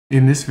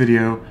In this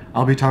video,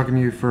 I'll be talking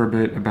to you for a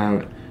bit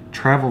about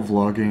travel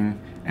vlogging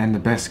and the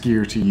best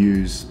gear to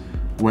use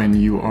when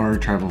you are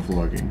travel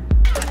vlogging.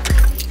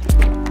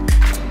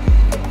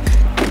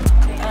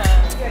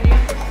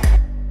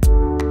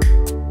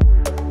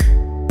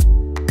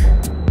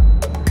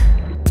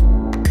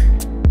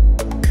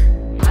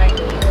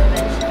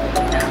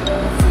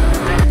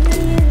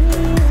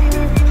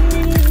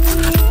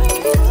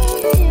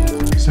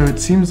 So it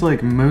seems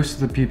like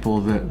most of the people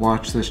that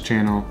watch this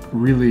channel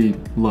really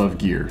love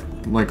gear,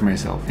 like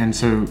myself. And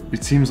so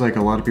it seems like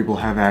a lot of people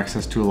have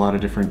access to a lot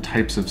of different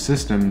types of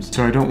systems.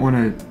 So I don't want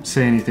to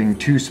say anything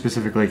too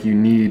specific like you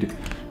need,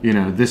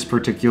 this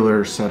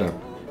particular setup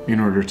in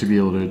order to be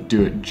able to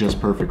do it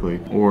just perfectly,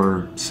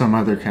 or some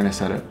other kind of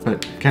setup,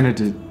 but kind of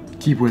to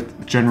keep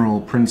with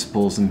general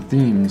principles and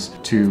themes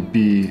to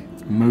be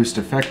most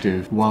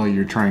effective while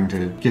you're trying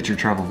to get your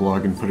travel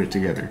vlog and put it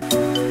together.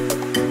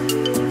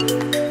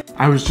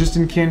 I was just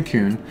in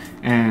Cancun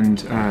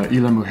and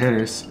Isla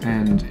Mujeres,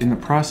 and in the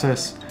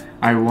process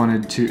I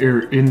wanted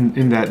to,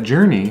 in that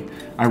journey,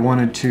 I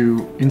wanted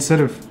to, instead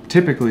of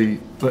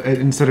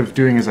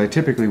doing as I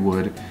typically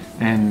would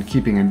and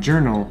keeping a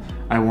journal,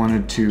 I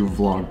wanted to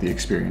vlog the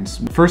experience.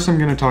 First I'm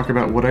going to talk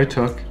about what I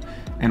took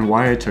and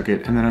why I took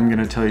it, and then I'm going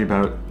to tell you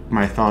about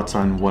my thoughts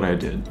on what I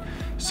did.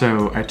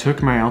 So I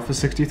took my Alpha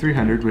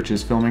 6300, which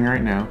is filming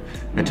right now.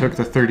 I took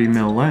the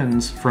 30mm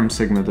lens from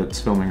Sigma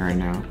that's filming right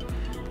now.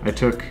 I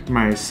took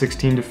my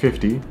 16 to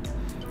 50,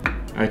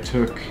 I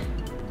took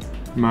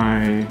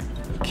my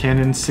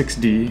Canon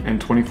 6D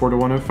and 24 to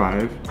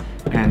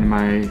 105, and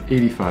my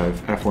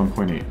 85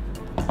 f1.8.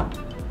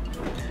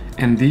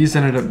 And these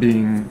ended up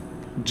being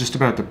just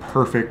about the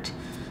perfect,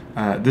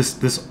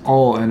 this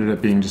all ended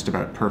up being just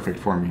about perfect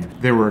for me.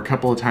 There were a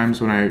couple of times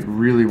when I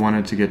really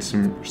wanted to get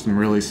some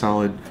really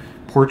solid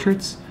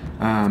portraits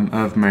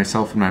of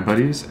myself and my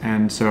buddies,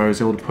 and so I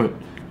was able to put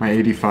my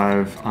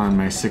 85 on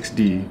my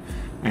 6D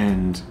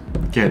and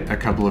get a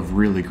couple of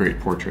really great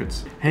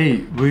portraits.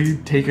 Hey, will you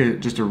take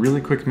just a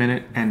really quick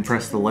minute and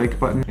press the like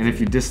button? And if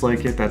you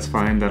dislike it, that's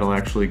fine. That'll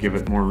actually give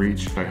it more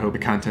reach. I hope the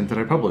content that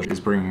I publish is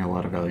bringing a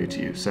lot of value to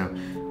you. So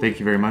thank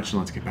you very much, and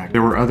let's get back.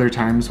 There were other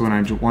times when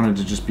I wanted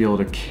to just be able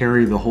to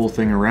carry the whole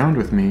thing around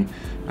with me,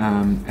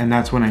 and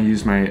that's when I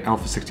used my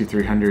Alpha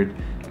 6300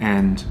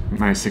 and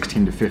my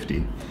 16 to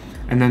 50.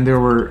 And then there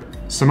were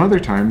some other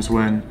times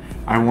when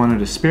I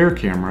wanted a spare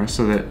camera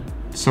so that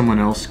someone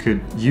else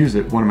could use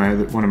it, one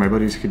of my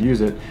buddies could use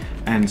it,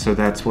 and so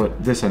that's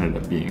what this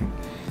ended up being.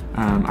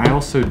 I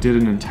also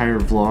did an entire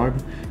vlog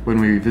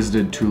when we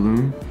visited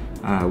Tulum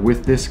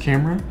with this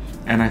camera,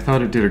 and I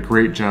thought it did a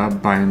great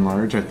job by and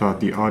large. I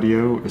thought the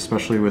audio,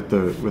 especially with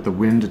the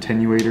wind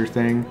attenuator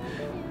thing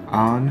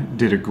on,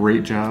 did a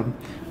great job.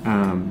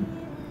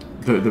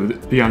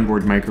 The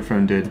onboard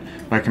microphone did,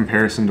 by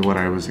comparison to what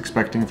I was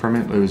expecting from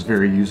it. It was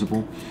very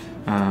usable.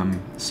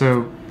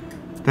 So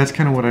that's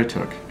kind of what I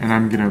took, and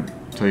I'm gonna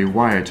tell you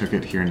why I took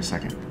it here in a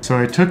second. So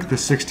I took the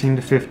 16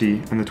 to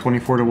 50 and the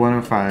 24 to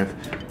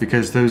 105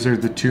 because those are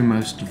the two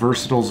most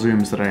versatile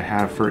zooms that I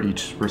have for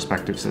each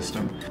respective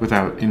system,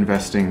 without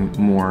investing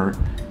more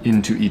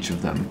into each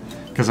of them,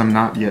 because I'm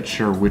not yet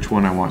sure which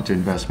one I want to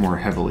invest more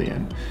heavily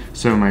in.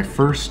 So my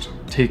first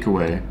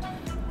takeaway,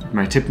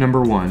 my tip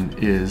number one,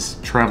 is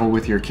travel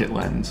with your kit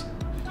lens,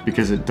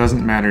 because it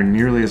doesn't matter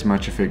nearly as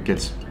much if it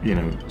gets,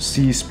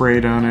 sea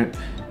sprayed on it.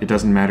 It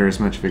doesn't matter as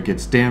much if it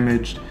gets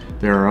damaged.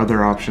 There are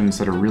other options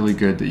that are really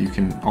good that you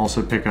can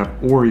also pick up,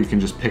 or you can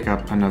just pick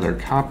up another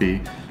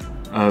copy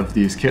of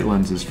these kit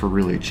lenses for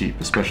really cheap,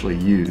 especially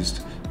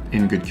used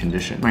in good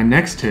condition. My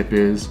next tip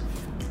is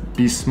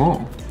be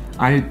small.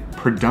 I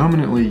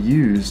predominantly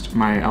used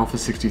my Alpha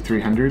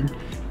 6300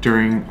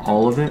 during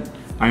all of it.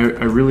 I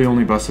really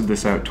only busted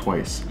this out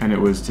twice, and it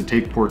was to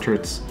take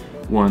portraits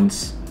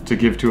once, to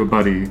give to a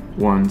buddy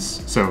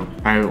once, so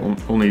I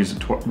only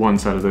used it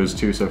once out of those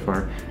two so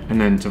far,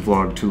 and then to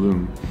vlog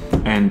Tulum.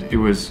 And it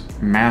was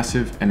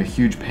massive and a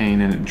huge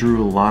pain, and it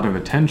drew a lot of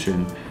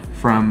attention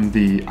from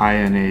the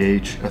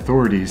INAH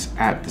authorities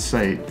at the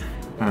site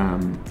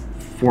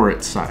for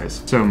its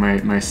size. So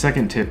my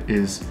second tip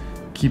is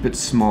keep it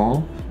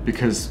small,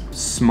 because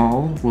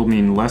small will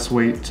mean less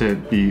weight to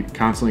be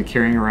constantly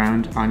carrying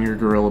around on your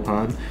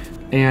GorillaPod,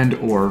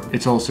 or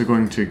it's also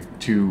going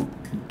to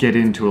get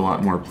into a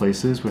lot more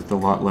places with a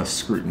lot less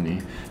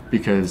scrutiny,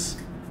 because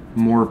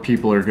more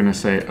people are going to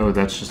say, oh,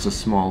 that's just a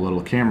small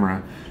little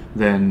camera,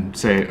 than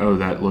say, oh,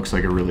 that looks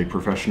like a really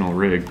professional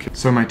rig.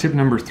 So my tip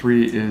number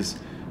three is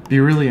be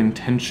really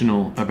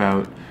intentional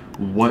about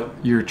what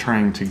you're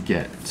trying to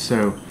get.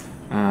 So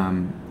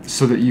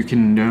so that you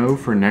can know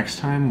for next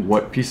time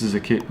what pieces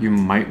of kit you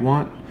might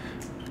want,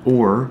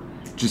 or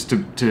just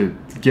to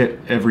get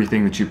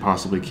everything that you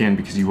possibly can,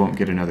 because you won't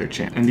get another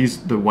chance. And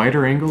the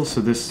wider angles,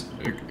 so this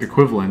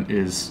equivalent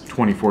is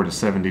 24 to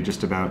 70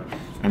 just about,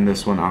 and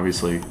this one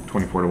obviously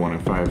 24 to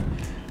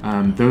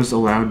 105. Those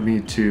allowed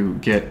me to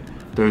get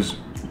those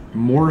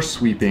more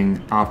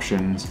sweeping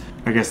options.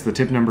 I guess the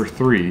tip number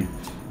three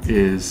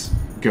is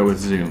go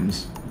with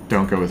zooms,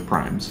 don't go with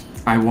primes.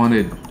 I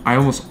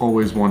almost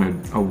always wanted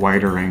a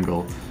wider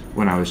angle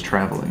when I was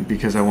traveling,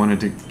 because I wanted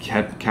to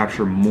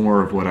capture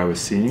more of what I was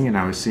seeing, and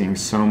I was seeing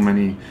so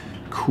many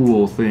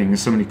cool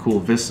things, so many cool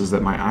vistas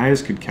that my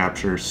eyes could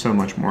capture so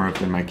much more of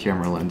than my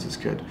camera lenses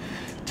could.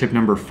 Tip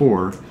number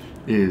 4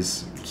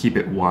 is keep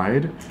it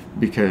wide,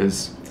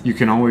 because you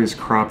can always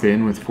crop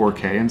in with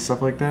 4K and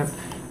stuff like that.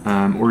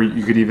 Or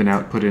you could even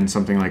output in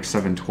something like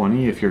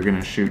 720 if you're going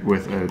to shoot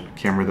with a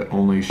camera that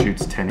only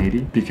shoots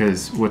 1080,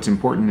 because what's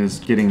important is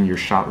getting your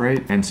shot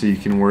right, and so you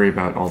can worry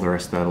about all the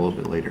rest of that a little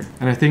bit later.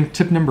 And I think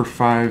tip number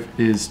 5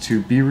 is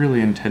to be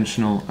really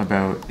intentional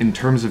about, in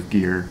terms of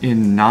gear,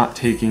 in not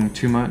taking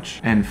too much.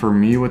 And for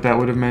me, what that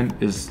would have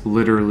meant is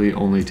literally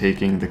only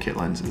taking the kit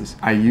lenses.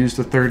 I used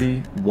the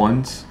 30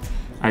 once,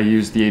 I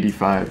used the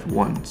 85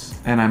 once,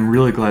 and I'm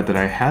really glad that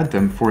I had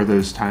them for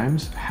those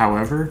times.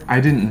 However, I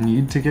didn't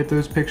need to get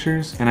those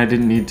pictures, and I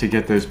didn't need to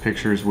get those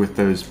pictures with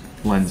those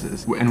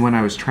lenses. And when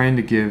I was trying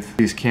to give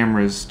these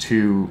cameras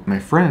to my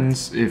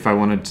friends, if I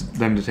wanted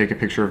them to take a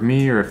picture of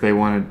me, or if I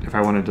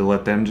wanted to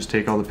let them just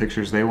take all the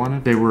pictures they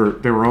wanted, they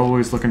were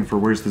always looking for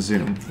where's the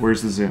zoom,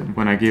 where's the zoom.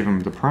 When I gave them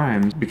the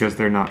primes, because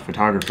they're not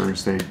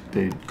photographers,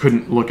 they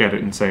couldn't look at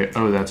it and say,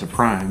 oh, that's a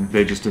prime.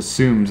 They just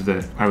assumed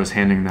that I was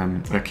handing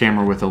them a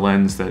camera with a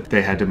lens that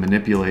they had to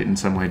manipulate in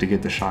some way to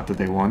get the shot that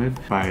they wanted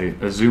by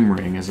a zoom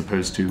ring, as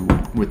opposed to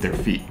with their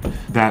feet.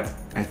 That,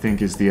 I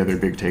think, is the other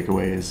big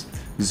takeaway, is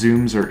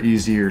zooms are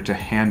easier to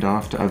hand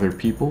off to other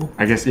people.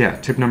 I guess, yeah,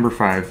 tip number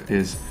 5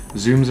 is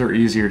zooms are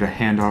easier to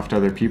hand off to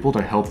other people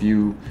to help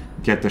you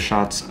get the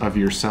shots of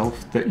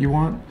yourself that you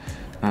want,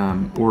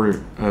 or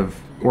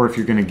if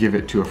you're going to give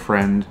it to a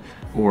friend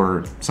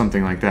or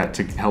something like that,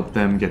 to help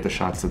them get the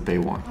shots that they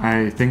want.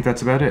 I think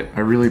that's about it. I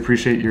really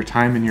appreciate your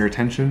time and your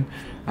attention,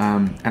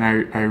 and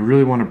I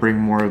really want to bring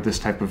more of this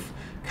type of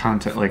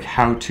content, like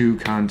how-to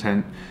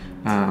content,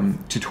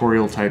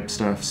 tutorial type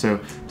stuff. So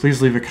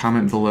please leave a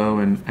comment below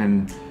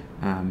and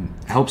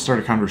help start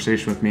a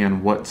conversation with me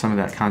on what some of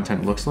that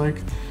content looks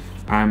like.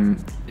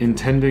 I'm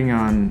intending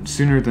on,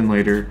 sooner than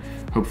later,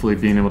 hopefully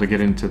being able to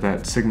get into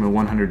that Sigma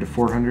 100 to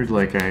 400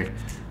 like I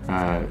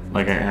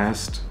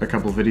asked a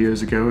couple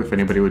videos ago, if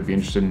anybody would be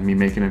interested in me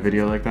making a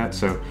video like that.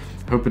 So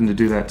hoping to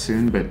do that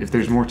soon, but if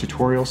there's more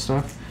tutorial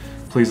stuff,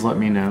 please let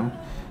me know.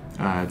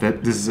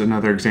 That this is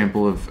another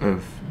example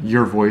of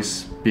your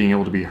voice being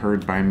able to be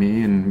heard by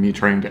me, and me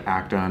trying to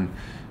act on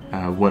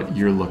what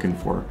you're looking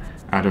for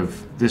out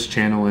of this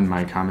channel and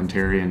my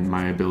commentary and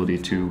my ability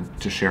to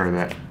share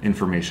that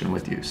information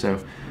with you.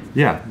 So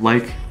yeah,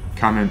 like,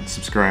 comment,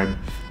 subscribe,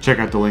 check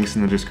out the links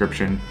in the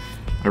description.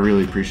 I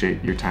really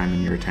appreciate your time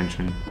and your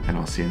attention, and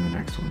I'll see you in the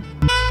next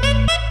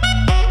one.